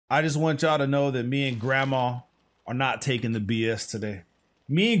I just want y'all to know that me and Grandma are not taking the BS today.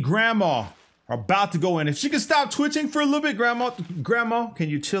 Me and Grandma are about to go in. If she can stop twitching for a little bit, Grandma, can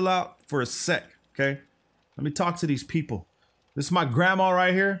you chill out for a sec, okay? Let me talk to these people. This is my grandma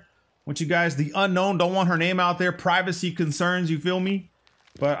right here. I want you guys, the unknown, don't want her name out there. Privacy concerns, you feel me?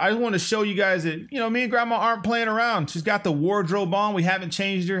 But I just want to show you guys that, you know, me and Grandma aren't playing around. She's got the wardrobe on. We haven't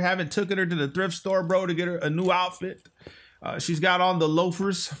changed her, haven't took her to the thrift store, bro, to get her a new outfit. She's got on the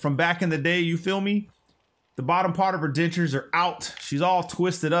loafers from back in the day, you feel me? The bottom part of her dentures are out. She's all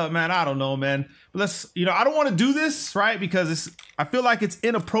twisted up, man. I don't know, man. But let's, you know, I don't want to do this, right? Because I feel like it's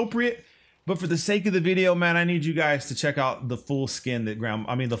inappropriate. But for the sake of the video, man, I need you guys to check out the full skin that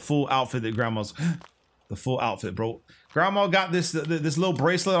the full outfit that Grandma's, the full outfit, bro. Grandma got this little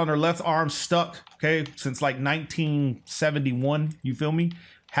bracelet on her left arm stuck, okay, since like 1971, you feel me?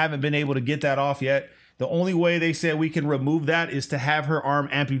 Haven't been able to get that off yet. The only way they said we can remove that is to have her arm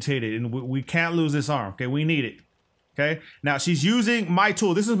amputated, and we can't lose this arm, okay? We need it, okay? Now, she's using my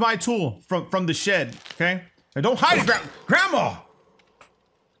tool. This is my tool from the shed, okay? Now, don't hide it, Grandma!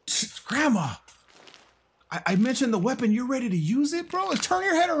 Grandma! I mentioned the weapon. You're ready to use it, bro? Turn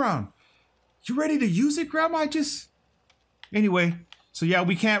your head around. You ready to use it, Grandma? Anyway, so yeah,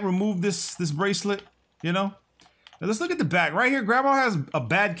 we can't remove this bracelet, you know? Now let's look at the back. Right here, Grandma has a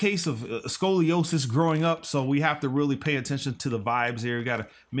bad case of scoliosis growing up, so we have to really pay attention to the vibes here. We got to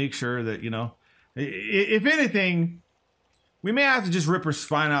make sure that, you know, if anything, we may have to just rip her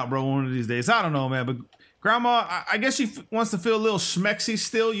spine out, bro, one of these days. I don't know, man, but Grandma, I guess she wants to feel a little schmexy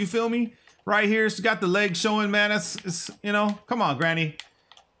still, you feel me? Right here, she's got the legs showing, man. It's you know, come on, Granny.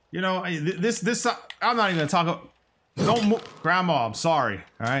 You know, this, I'm not even gonna talk about. Don't move, Grandma, I'm sorry.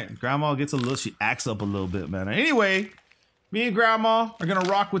 All right, Grandma gets a little, she acts up a little bit, man. Anyway, me and Grandma are gonna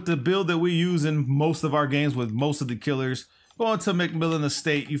rock with the build that we use in most of our games with most of the killers. Going to McMillan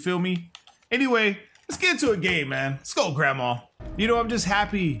Estate, you feel me? Anyway, let's get into a game, man. Let's go, Grandma. You know, I'm just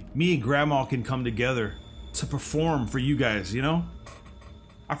happy me and Grandma can come together to perform for you guys, you know?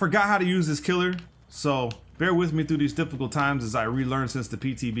 I forgot how to use this killer, so bear with me through these difficult times as I relearn since the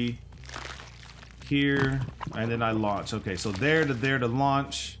PTB. Here, and then I launch. Okay, so there to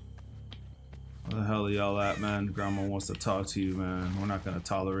launch. Where the hell are y'all at, man? Grandma wants to talk to you, man. We're not gonna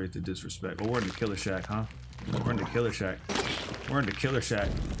tolerate the disrespect. But we're in the killer shack, huh? We're in the killer shack. We're in the killer shack.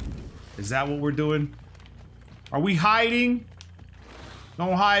 Is that what we're doing? Are we hiding?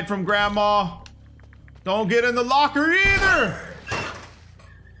 Don't hide from Grandma. Don't get in the locker either.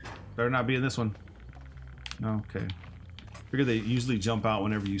 Better not be in this one. Okay. Figure they usually jump out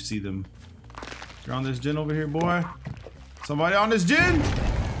whenever you see them. You're on this gen over here, boy. Somebody on this gen?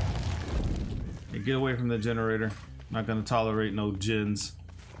 Hey, get away from the generator. I'm not gonna tolerate no gens.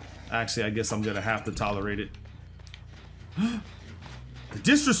 Actually, I guess I'm gonna have to tolerate it. The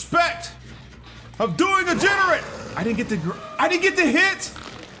disrespect of doing a generate. I didn't get to hit.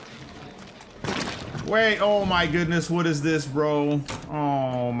 Wait, oh my goodness, what is this, bro?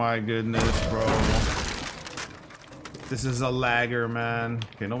 Oh my goodness, bro. This is a lagger, man.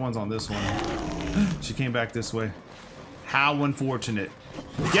 Okay, no one's on this one. She came back this way. How unfortunate.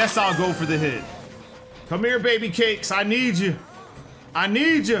 Guess I'll go for the hit. Come here, baby cakes. I need you. I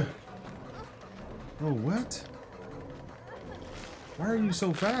need you. Oh, what? Why are you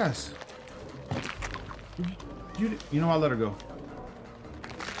so fast? You know, I'll let her go.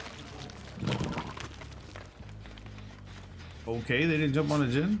 Okay, they didn't jump on the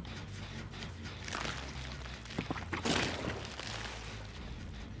gen.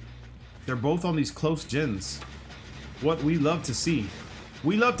 They're both on these close gens. What we love to see.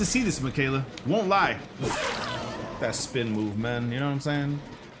 We love to see this, Michaela. Won't lie. That spin move, man. You know what I'm saying?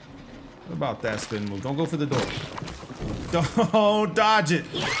 What about that spin move? Don't go for the door. Don't dodge it.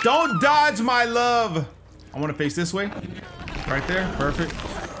 Don't dodge my love. I want to face this way. Right there. Perfect.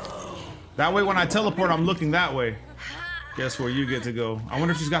 That way when I teleport, I'm looking that way. Guess where you get to go. I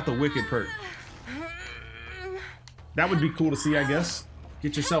wonder if she's got the wicked perk. That would be cool to see, I guess.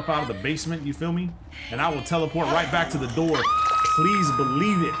 Get yourself out of the basement, you feel me? And I will teleport right back to the door. Please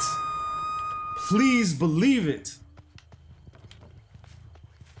believe it. Please believe it.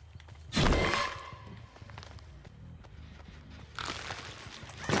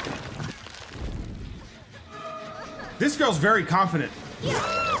 This girl's very confident.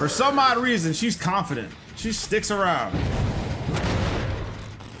 For some odd reason, she's confident. She sticks around.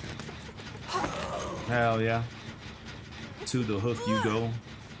 Hell yeah. To the hook you go.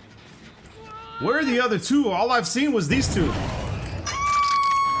 Where are the other two? All I've seen was these two.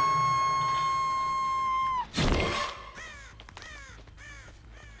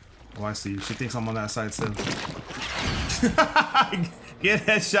 Oh, I see. She thinks I'm on that side still. Get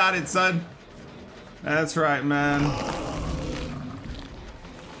headshotted, son. That's right, man.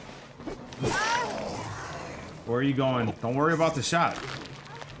 Where are you going? Don't worry about the shot.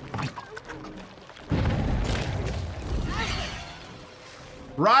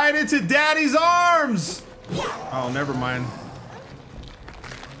 Right into daddy's arms! Oh, never mind.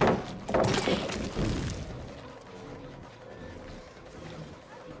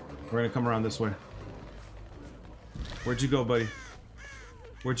 We're gonna come around this way. Where'd you go, buddy?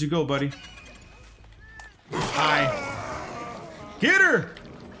 Where'd you go, buddy? Hi. Get her!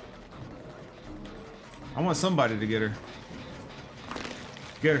 I want somebody to get her.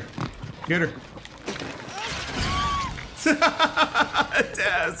 Get her. Get her.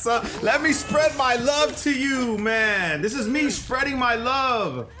 Damn, son. Let me spread my love to you, man. This is me spreading my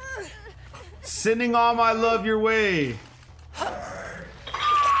love. Sending all my love your way.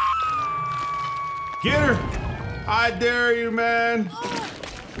 Get her. I dare you, man.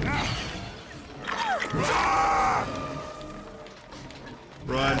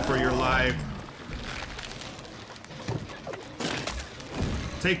 Run for your life.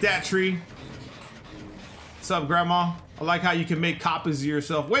 Take that, tree. What's up, Grandma? I like how you can make copies of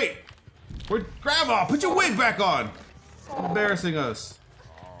yourself. Wait! Where, Grandma, put your wig back on! Embarrassing us.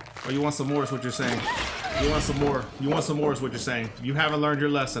 Oh, you want some more is what you're saying. You want some more. You want some more is what you're saying. You haven't learned your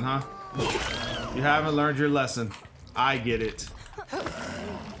lesson, huh? You haven't learned your lesson. I get it. Let's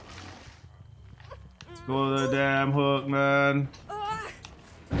go to the damn hook, man. Ooh.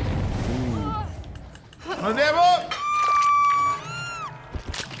 On the damn hook!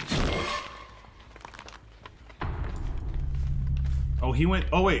 Oh, he went.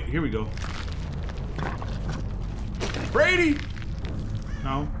 Oh, wait. Here we go. Brady!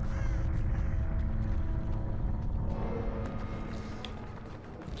 No.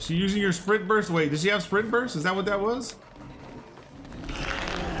 She using your sprint burst? Wait, does she have sprint burst? Is that what that was?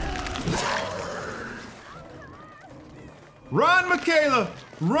 Run, Michaela!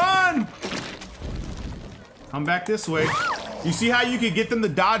 Run! Come back this way. You see how you could get them to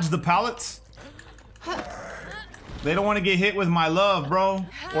dodge the pallets? They don't want to get hit with my love, bro.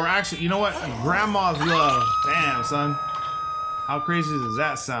 Or actually, you know what? Grandma's love. Damn, son. How crazy does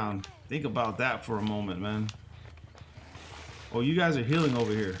that sound? Think about that for a moment, man. Oh, you guys are healing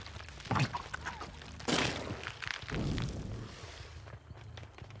over here.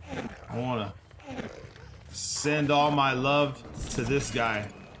 I want to send all my love to this guy.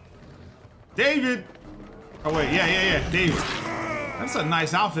 David! Oh, wait. Yeah. David. That's a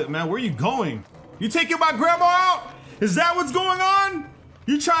nice outfit, man. Where are you going? You taking my grandma out? Is that what's going on?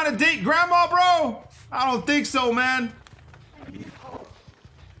 You trying to date grandma, bro? I don't think so, man.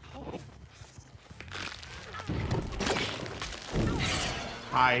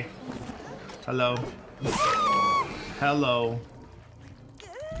 Hi. Hello. Hello.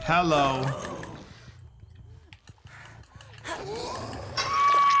 Hello.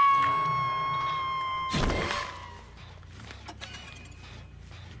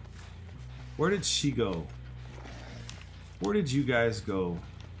 Where did she go? Where did you guys go?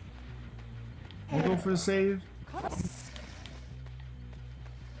 You go for the save?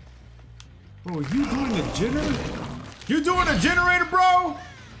 Bro, are you doing a generator? You doing a generator, bro?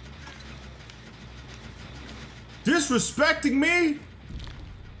 Disrespecting me?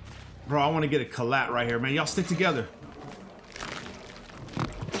 Bro, I want to get a collat right here, man. Y'all stick together.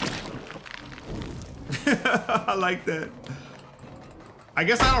 I like that. I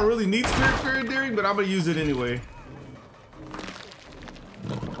guess I don't really need Spirit Fairy Daring, but I'm gonna use it anyway.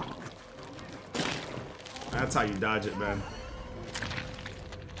 That's how you dodge it, man.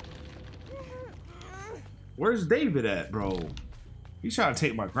 Where's David at, bro? He's trying to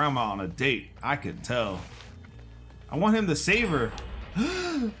take my grandma on a date. I can tell. I want him to save her.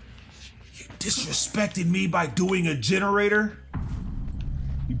 You disrespected me by doing a generator?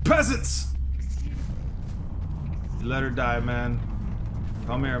 You peasants! You let her die, man.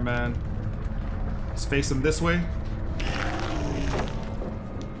 Come here, man. Let's face him this way.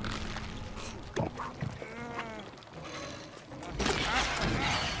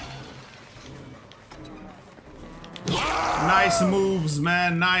 Nice moves,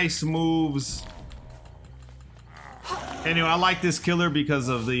 man. Nice moves. Anyway, I like this killer because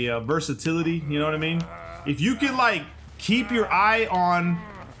of the versatility. You know what I mean? If you can, like, keep your eye on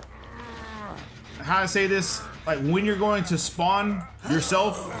how to say this, like when you're going to spawn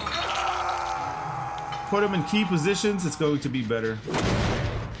yourself, put them in key positions, it's going to be better.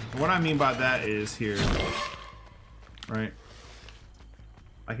 What I mean by that is here, right?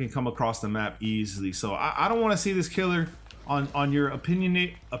 I can come across the map easily, so I don't want to see this killer on your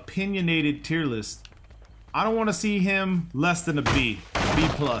opinionated tier list. I don't want to see him less than a B. B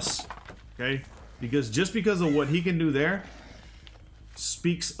plus. Okay? Because just because of what he can do there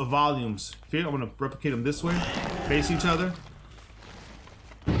speaks of volumes. Okay, I'm gonna replicate them this way. Face each other.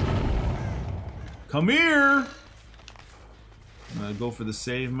 Come here! I'm gonna go for the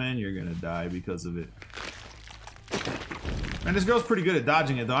save, man. You're gonna die because of it. Man, this girl's pretty good at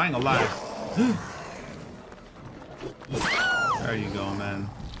dodging it, though. I ain't gonna lie. There you go, man.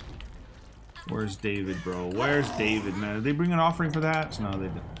 Where's David, bro? Where's David, man? Did they bring an offering for that? No, they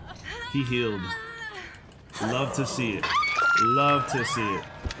didn't. He healed. Love to see it. Love to see it.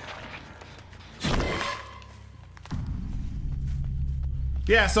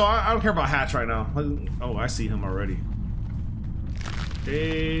 Yeah, so I don't care about Hatch right now. Oh, I see him already.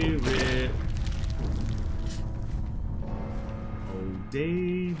 David. Oh,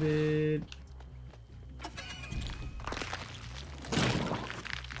 David.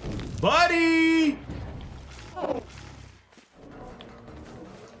 Buddy! Oh,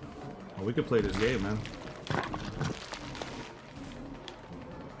 we could play this game, man.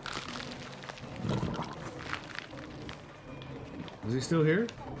 Is he still here?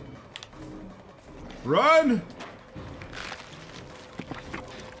 Run!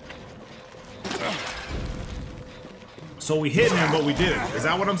 So we hit him, but we didn't. Is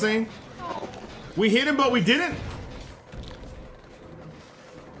that what I'm saying? We hit him, but we didn't?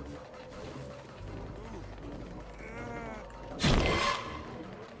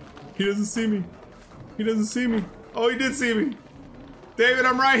 He doesn't see me. He doesn't see me. Oh, he did see me. David,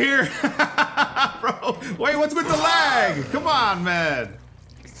 I'm right here. Bro, wait, what's with the lag? Come on, man.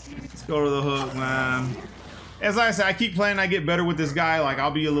 Let's go to the hook, man. As I said, I keep playing, I get better with this guy. Like,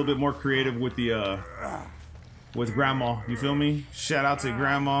 I'll be a little bit more creative with the, with Grandma. You feel me? Shout out to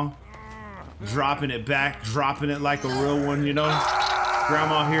Grandma. Dropping it back, dropping it like a real one, you know?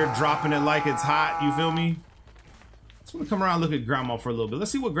 Grandma here, dropping it like it's hot, you feel me? Let's come around and look at Grandma for a little bit.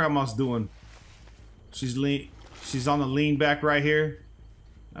 Let's see what Grandma's doing. She's on the lean back right here.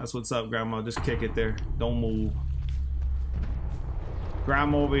 That's what's up, Grandma. Just kick it there. Don't move.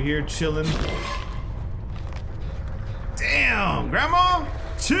 Grandma over here chilling. Damn, Grandma,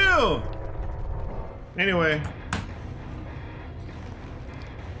 chill. Anyway.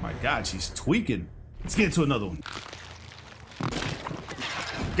 My God, she's tweaking. Let's get into another one.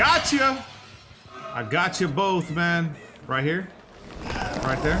 Gotcha. I got you both, man. Right here.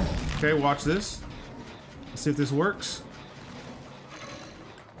 Right there. Okay, watch this. Let's see if this works.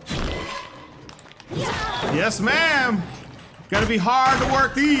 Yes, ma'am. Gonna be hard to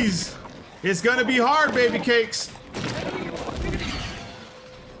work these. It's gonna be hard, baby cakes.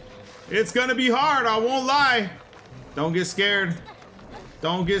 It's gonna be hard, I won't lie. Don't get scared.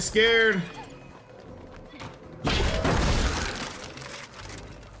 Don't get scared.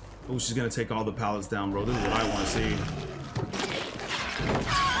 Oh, she's gonna take all the pallets down, bro. This is what I want to see.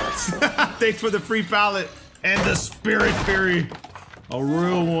 Thanks for the free pallet and the spirit fairy. A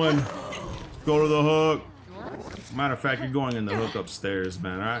real one. Go to the hook. Matter of fact, you're going in the hook upstairs,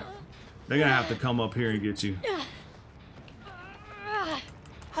 man, alright? They're gonna have to come up here and get you.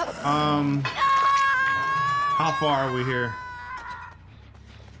 How far are we here?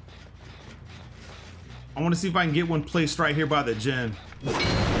 I want to see if I can get one placed right here by the gen.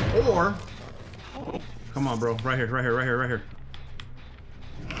 Or, come on, bro. Right here, right here, right here, right here.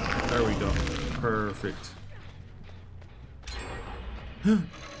 There we go. Perfect. I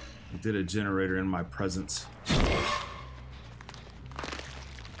did a generator in my presence.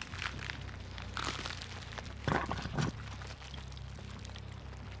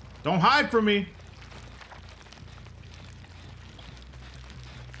 Don't hide from me.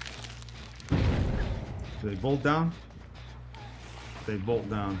 Do they bolt down? They bolt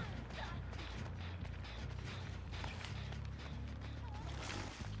down.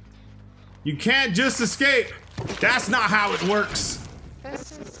 You can't just escape. That's not how it works.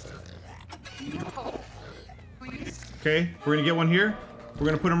 Okay, we're gonna get one here. We're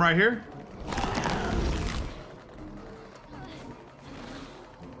gonna put him right here.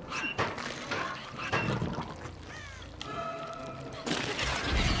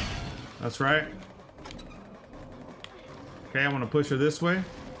 That's right. Okay, I'm gonna push her this way.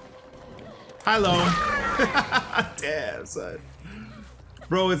 Hello. Damn, son.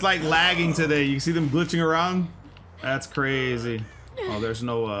 Bro, it's like lagging today. You see them glitching around? That's crazy. Oh, there's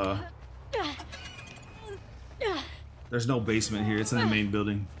no basement here. It's in the main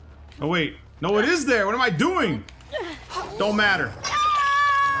building. Oh wait, no, it is there. What am I doing? Don't matter.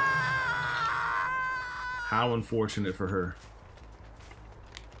 How unfortunate for her.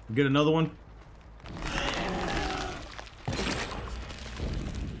 Get another one.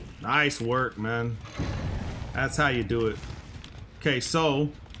 Nice work, man. That's how you do it. Okay, so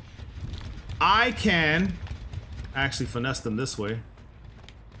I can actually finesse them this way.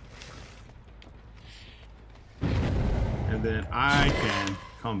 And then I can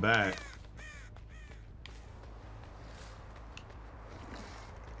come back.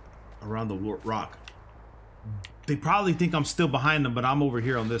 Around the rock. They probably think I'm still behind them, but I'm over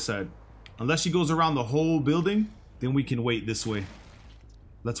here on this side. Unless she goes around the whole building, then we can wait this way.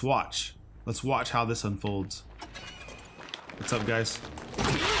 Let's watch. Let's watch how this unfolds. What's up, guys?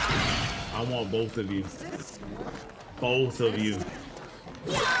 I want both of you. Both of you.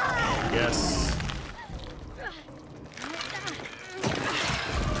 Yes.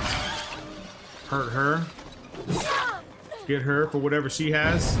 Hurt her. Get her for whatever she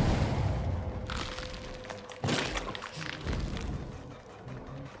has.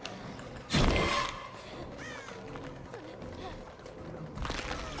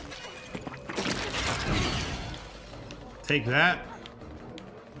 Take that.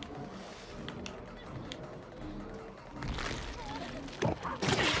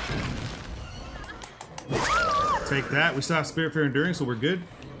 Take that. We still have Spirit, Fear, Enduring, so we're good.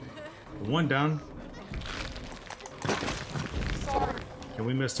 One down. And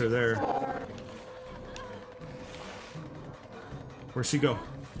we missed her there. Where'd she go?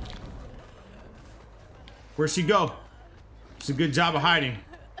 Where'd she go? It's a good job of hiding.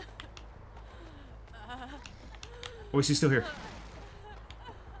 Oh, is she still here?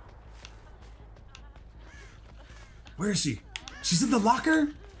 Where is she? She's in the locker?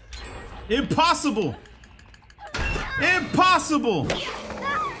 Impossible! Impossible!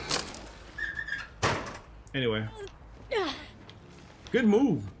 Anyway. Good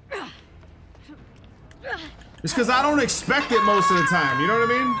move. It's because I don't expect it most of the time. You know what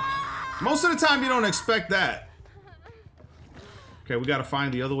I mean? Most of the time you don't expect that. Okay, we gotta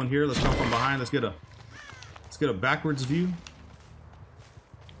find the other one here. Let's come from behind. Let's get a backwards view.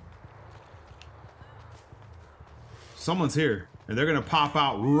 Someone's here, and they're gonna pop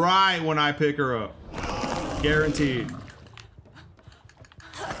out right when I pick her up. Guaranteed.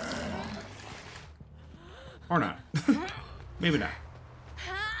 Or not. Maybe not.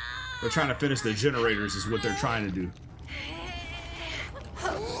 They're trying to finish the generators is what they're trying to do.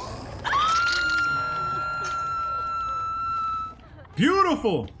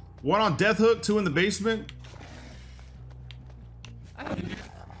 Beautiful! One on Death Hook, two in the basement.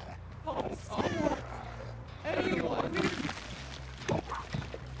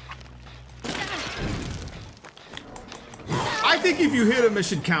 I think if you hit him, it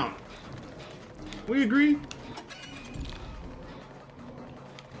should count. We agree?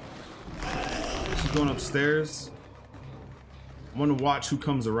 She's going upstairs. I want to watch who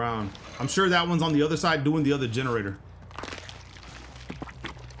comes around. I'm sure that one's on the other side doing the other generator.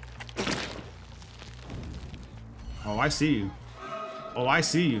 Oh, I see you. Oh, I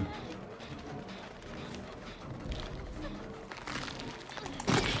see you.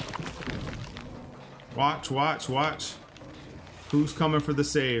 Watch, watch, watch. Who's coming for the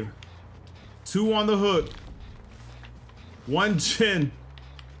save? Two on the hook. One chin.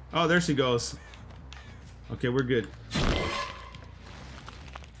 Oh, there she goes. Okay, we're good.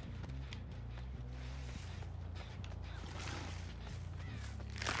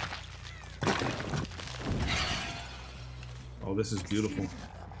 Oh, this is beautiful.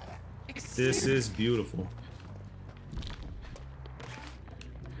 This is beautiful.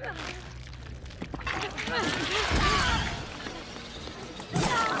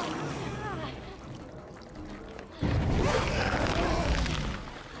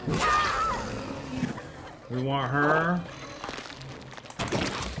 We want her.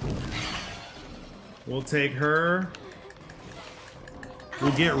 We'll take her.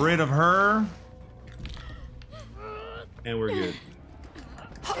 We'll get rid of her. And we're good.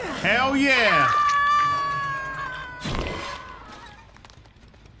 Hell yeah!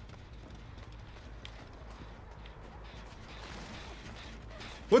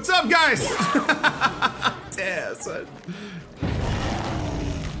 What's up, guys? Damn, son.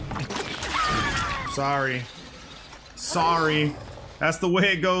 Sorry. Sorry. That's the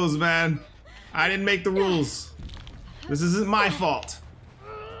way it goes, man. I didn't make the rules. This isn't my fault.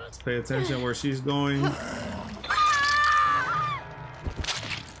 Let's pay attention where she's going.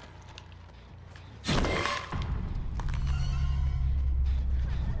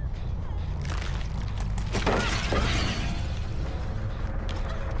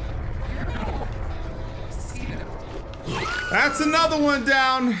 That's another one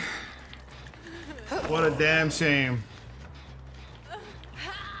down. What a damn shame.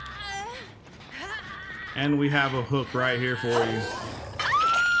 And we have a hook right here for you.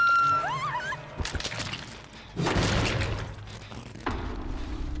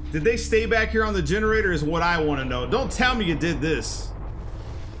 Did they stay back here on the generator is what I want to know. Don't tell me you did this.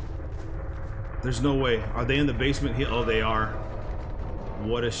 There's no way. Are they in the basement here? Oh, they are.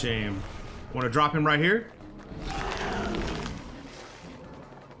 What a shame. Want to drop him right here?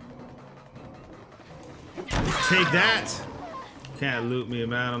 Take that. Can't loot me,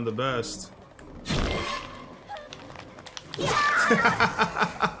 man. I'm the best.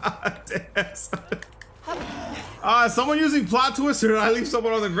 Someone using plot twist, or did I leave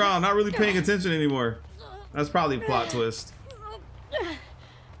someone on the ground? Not really paying attention anymore. That's probably a plot twist.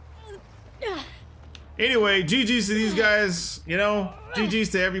 Anyway, GG's to these guys, you know, GG's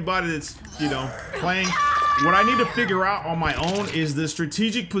to everybody that's, you know, playing. What I need to figure out on my own is the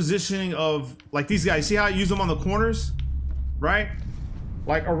strategic positioning of, like, these guys. See how I use them on the corners, right?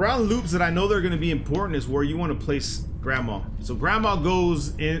 Like, around loops that I know they're going to be important is where you want to place Grandma. So Grandma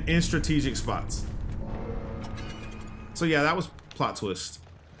goes in strategic spots. So yeah, that was plot twist.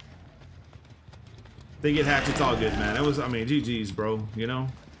 They get hacked, it's all good, man. It was, I mean, GG's, bro, you know?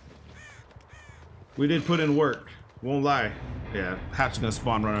 We did put in work, won't lie. Yeah, Hatch is gonna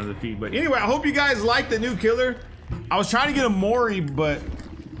spawn right under the feed. But anyway, I hope you guys like the new killer. I was trying to get a Mori, but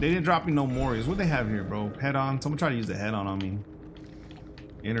they didn't drop me no Moris. What they have here, bro? Head on. Someone try to use the head on me.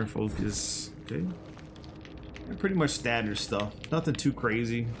 Inner focus. Okay. They're pretty much standard stuff. Nothing too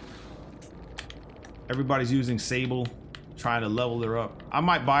crazy. Everybody's using Sable, trying to level her up. I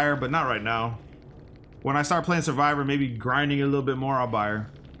might buy her, but not right now. When I start playing Survivor, maybe grinding it a little bit more, I'll buy her.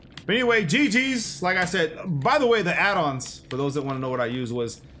 But anyway, GG's, like I said. By the way, the add-ons, for those that want to know what I use,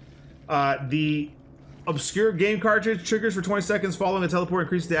 was the obscure game cartridge triggers for 20 seconds following the teleport,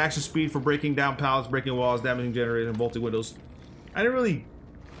 increases the action speed for breaking down pallets, breaking walls, damaging generators, and vaulting windows. I didn't really,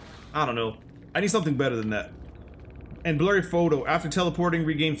 I don't know. I need something better than that. And blurry photo, after teleporting,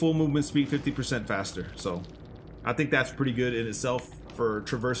 regain full movement speed 50% faster. So I think that's pretty good in itself for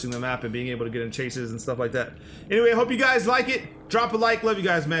traversing the map and being able to get in chases and stuff like that. Anyway, I hope you guys like it. Drop a like. Love you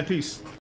guys, man. Peace.